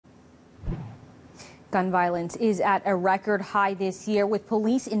Gun violence is at a record high this year, with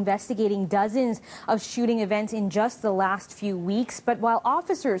police investigating dozens of shooting events in just the last few weeks. But while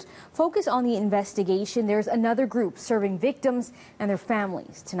officers focus on the investigation, there's another group serving victims and their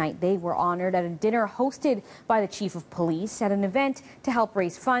families. Tonight, they were honored at a dinner hosted by the chief of police at an event to help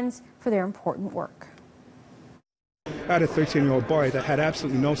raise funds for their important work. I had a 13-year-old boy that had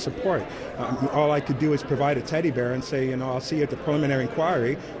absolutely no support. All I could do is provide a teddy bear and say, I'll see you at the preliminary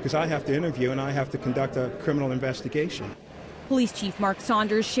inquiry, because I have to interview and I have to conduct a criminal investigation. Police Chief Mark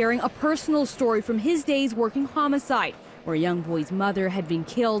Saunders sharing a personal story from his days working homicide, where a young boy's mother had been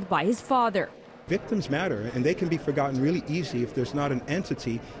killed by his father. Victims matter, and they can be forgotten really easy if there's not an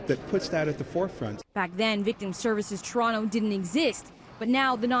entity that puts that at the forefront. Back then, Victim Services Toronto didn't exist. But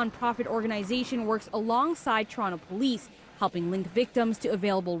now the nonprofit organization works alongside Toronto Police, helping link victims to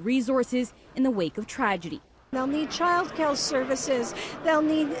available resources in the wake of tragedy. They'll need child care services. They'll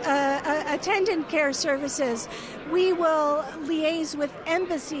need attendant care services. We will liaise with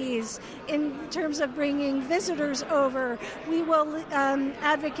embassies in terms of bringing visitors over. We will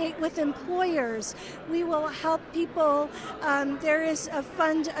advocate with employers. We will help people. There is a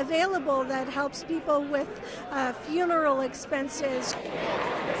fund available that helps people with funeral expenses.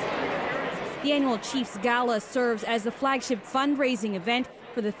 The annual Chiefs Gala serves as the flagship fundraising event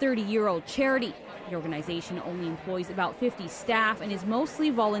for the 30-year-old charity. The organization only employs about 50 staff and is mostly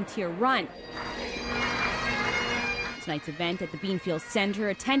volunteer-run. Tonight's event at the Beanfield Centre,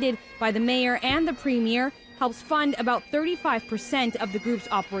 attended by the mayor and the premier, helps fund about 35% of the group's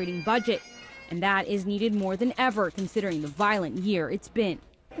operating budget. And that is needed more than ever, considering the violent year it's been.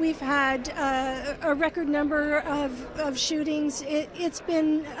 We've had a record number of shootings. It's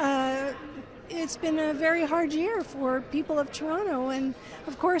been a very hard year for people of Toronto and,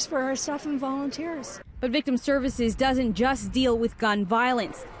 of course, for our staff and volunteers. But Victim Services doesn't just deal with gun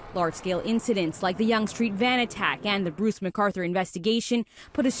violence. Large-scale incidents like the Yonge Street van attack and the Bruce McArthur investigation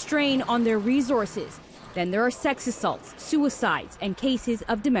put a strain on their resources. Then there are sex assaults, suicides, and cases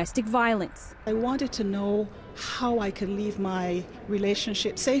of domestic violence. I wanted to know how I could leave my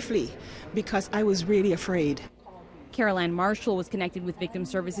relationship safely because I was really afraid. Carol Ann Marshall was connected with Victim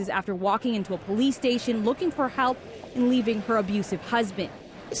Services after walking into a police station looking for help in leaving her abusive husband.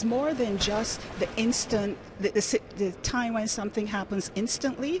 It's more than just the instant, the time when something happens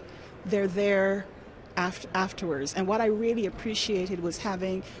instantly. They're there afterwards. And what I really appreciated was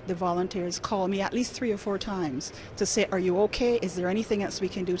having the volunteers call me at least 3 or 4 times to say, are you okay? Is there anything else we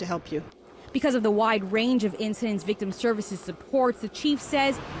can do to help you? Because of the wide range of incidents Victim Services supports, the chief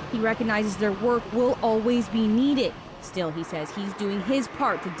says he recognizes their work will always be needed. Still, he says he's doing his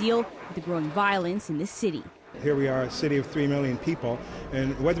part to deal with the growing violence in the city. Here we are, a city of 3 million people,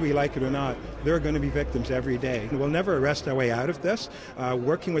 and whether we like it or not, there are going to be victims every day. We'll never arrest our way out of this.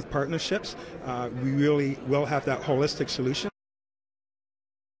 Working with partnerships, we really will have that holistic solution.